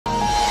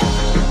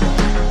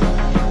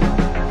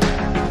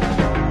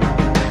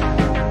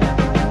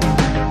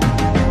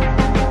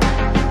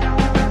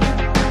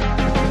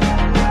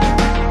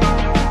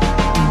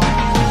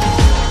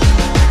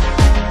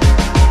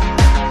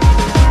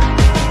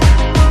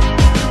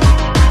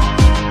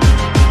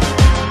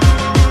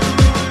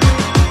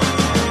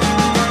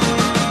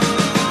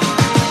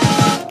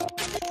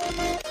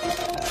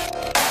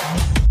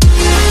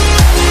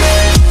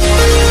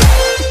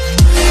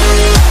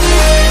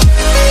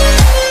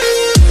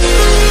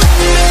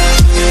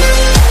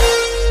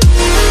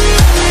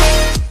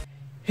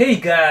Hey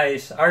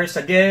guys! Aris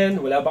again!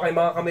 Wala ba kayong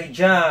mga kamay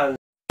dyan?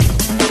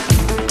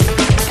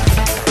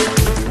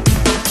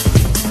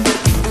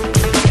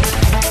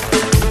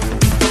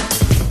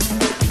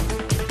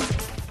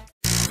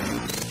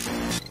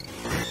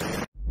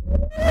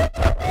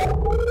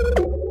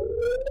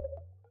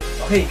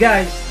 Okay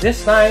guys,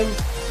 this time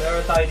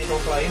meron tayo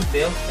ditong client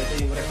build. Ito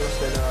yung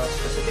request na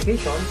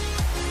specifications.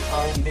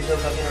 Ang i-build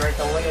natin right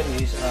now ngayon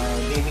is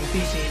gaming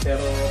PC,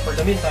 pero for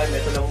the meantime,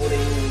 ito lang muna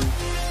yung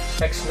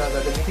specs na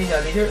gagamitin niya.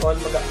 Later on,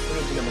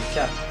 mag-upgrade naman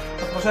siya.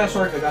 Sa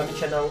processor, gagamit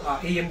siya ng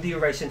AMD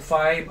Ryzen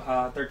 5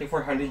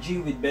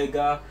 3400G with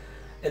Vega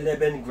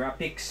 11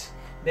 graphics.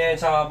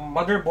 Then sa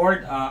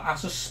motherboard,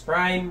 Asus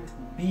Prime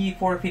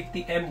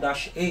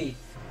B450M-A.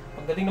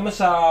 Pagdating naman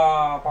sa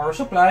power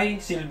supply,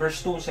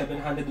 SilverStone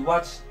 700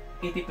 watts,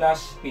 80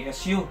 plus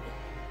PSU.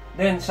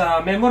 Then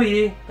sa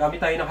memory, gamit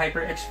tayo ng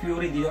HyperX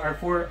Fury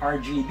DDR4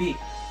 RGB,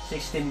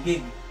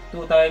 16GB,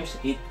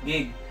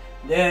 2x8GB.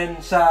 Then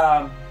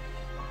sa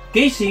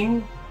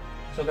casing,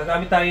 so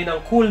gagamit tayo ng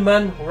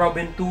Coolman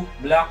Robin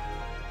 2 Black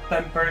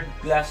Tempered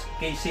Glass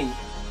Casing.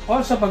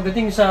 Also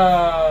pagdating sa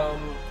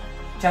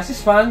chassis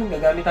fan,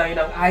 gagamit tayo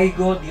ng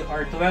Aigo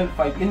DR12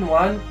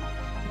 5-in-1.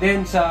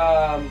 Then sa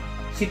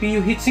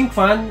CPU heatsink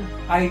fan,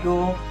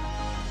 Aigo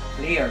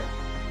Lair.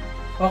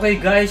 Okay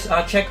guys,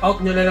 check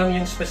out nyo na lang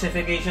yung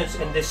specifications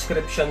and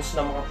descriptions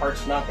ng mga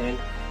parts natin.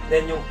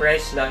 Then yung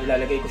price na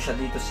ilalagay ko siya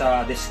dito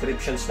sa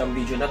descriptions ng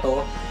video na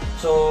to.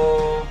 So,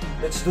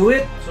 let's do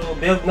it. So,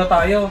 build na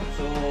tayo.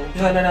 So,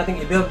 umpisa na natin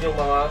i-build yung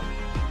mga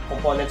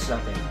components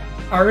natin.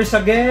 Aris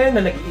again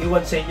na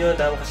nag-iiwan sa inyo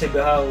ng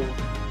kasibahang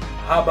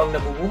habang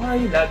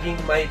nabubuhay,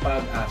 laging may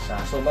pag-asa.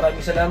 So,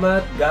 maraming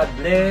salamat. God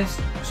bless.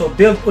 So,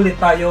 build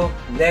ulit tayo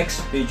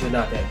next video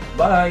natin.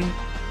 Bye!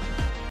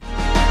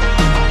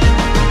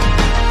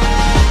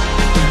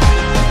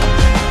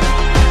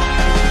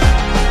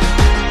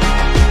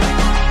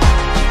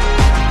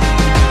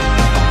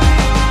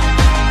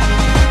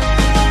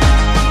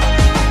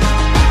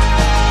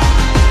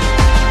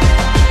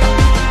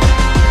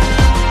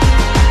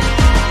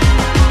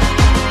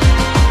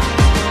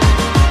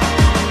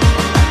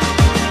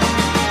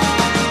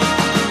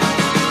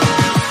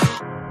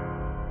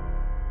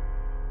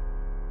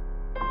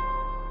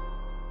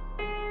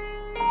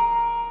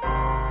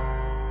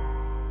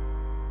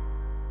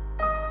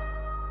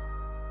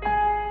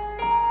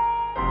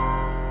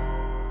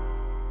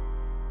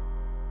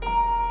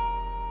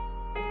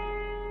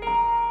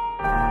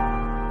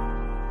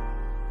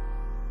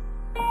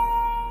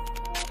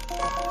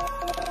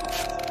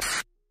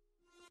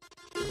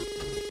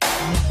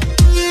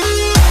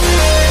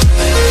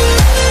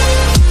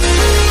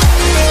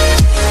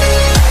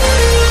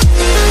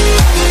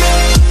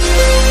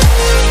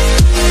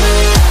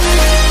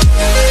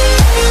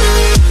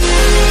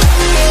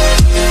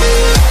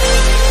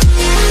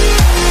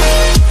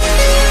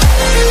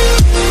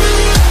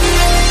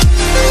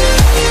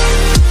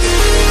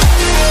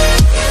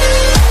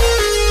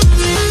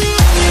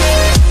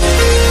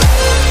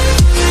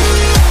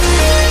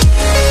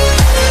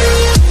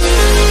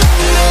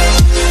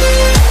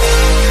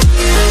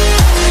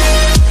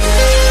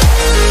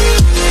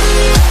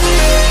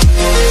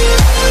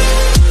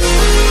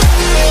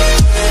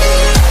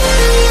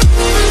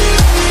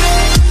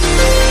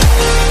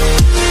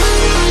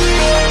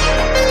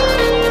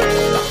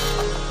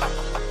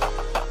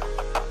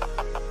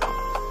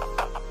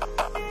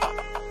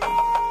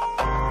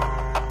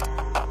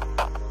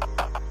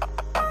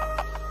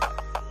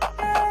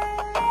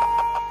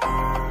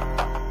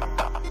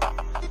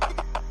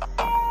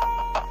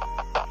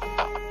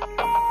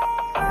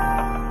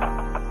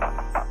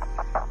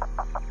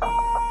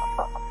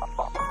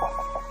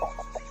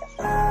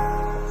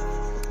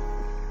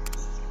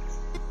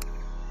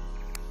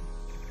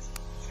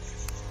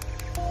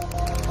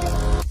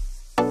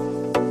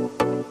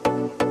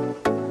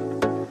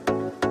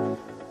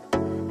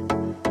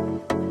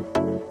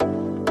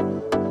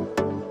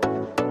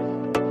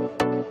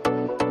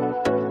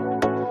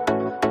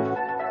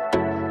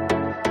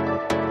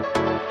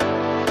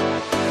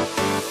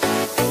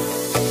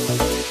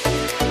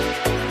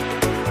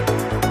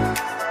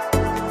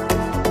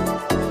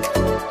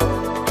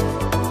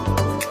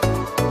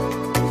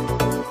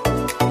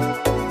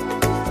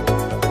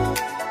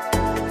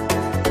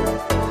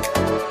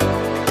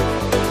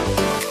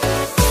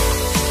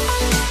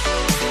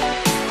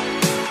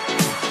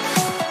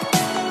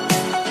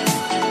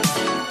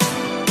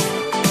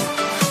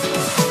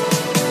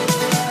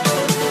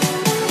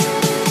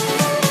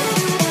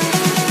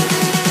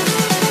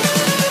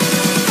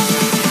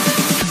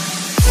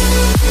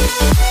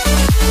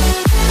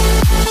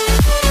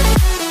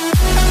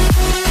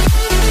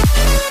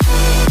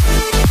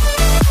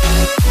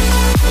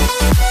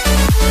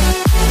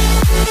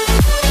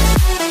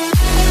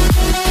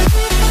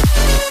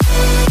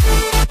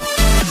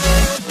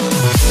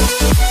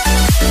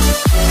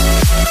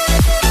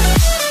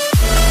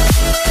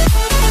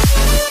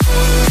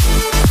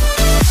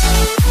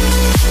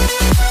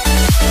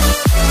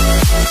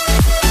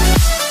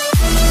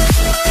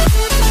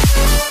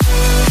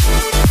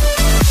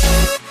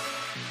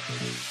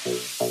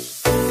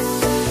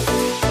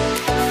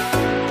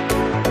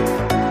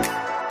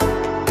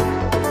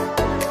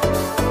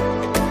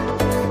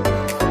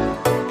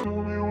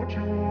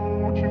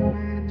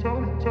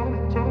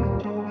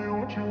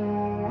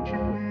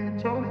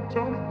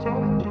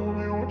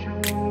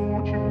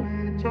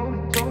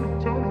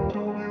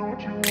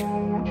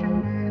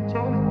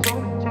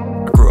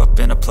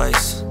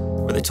 place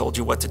where they told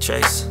you what to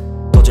chase,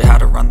 told you how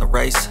to run the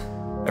race.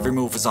 Every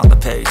move was on the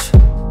page,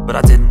 but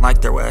I didn't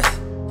like their way.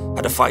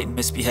 Had to fight and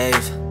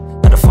misbehave,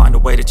 had to find a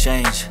way to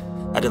change,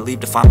 had to leave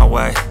to find my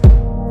way.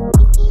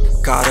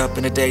 Caught up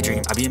in a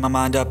daydream, I beat my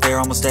mind up there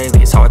almost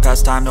daily. It's how I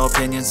pass time, no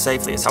opinions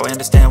safely. It's how I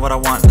understand what I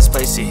want in this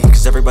place, see.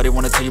 Cause everybody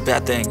wanna tell you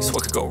bad things,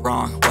 what could go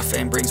wrong, what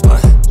fame brings. But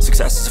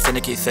success is a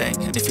finicky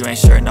thing, and if you ain't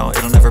sure, no,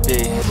 it'll never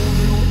be.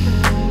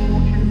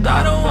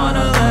 I don't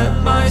wanna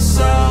let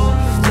myself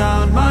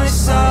down,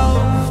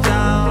 myself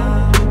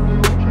down.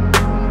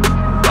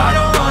 I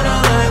don't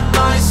wanna let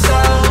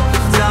myself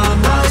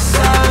down,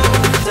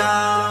 myself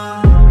down.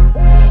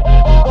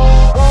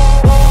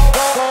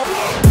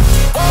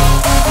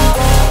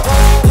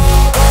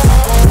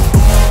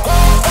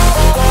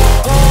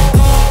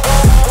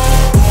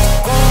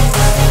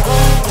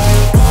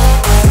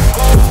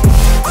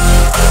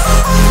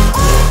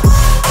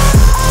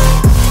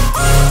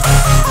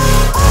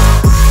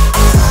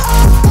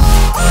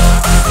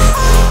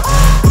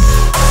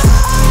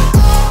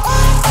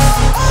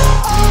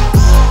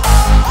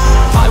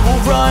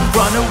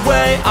 Run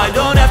away, I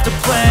don't have to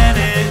plan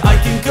it. I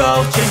can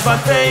go, change my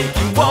fate,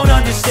 you won't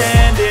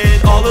understand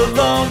it. All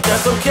alone,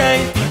 that's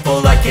okay.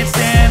 People I can't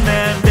stand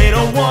them, they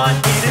don't want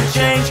me to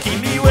change.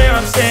 Keep me where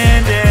I'm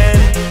standing,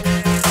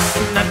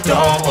 and I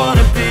don't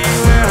wanna be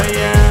where I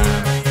am.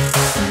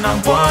 And I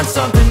want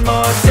something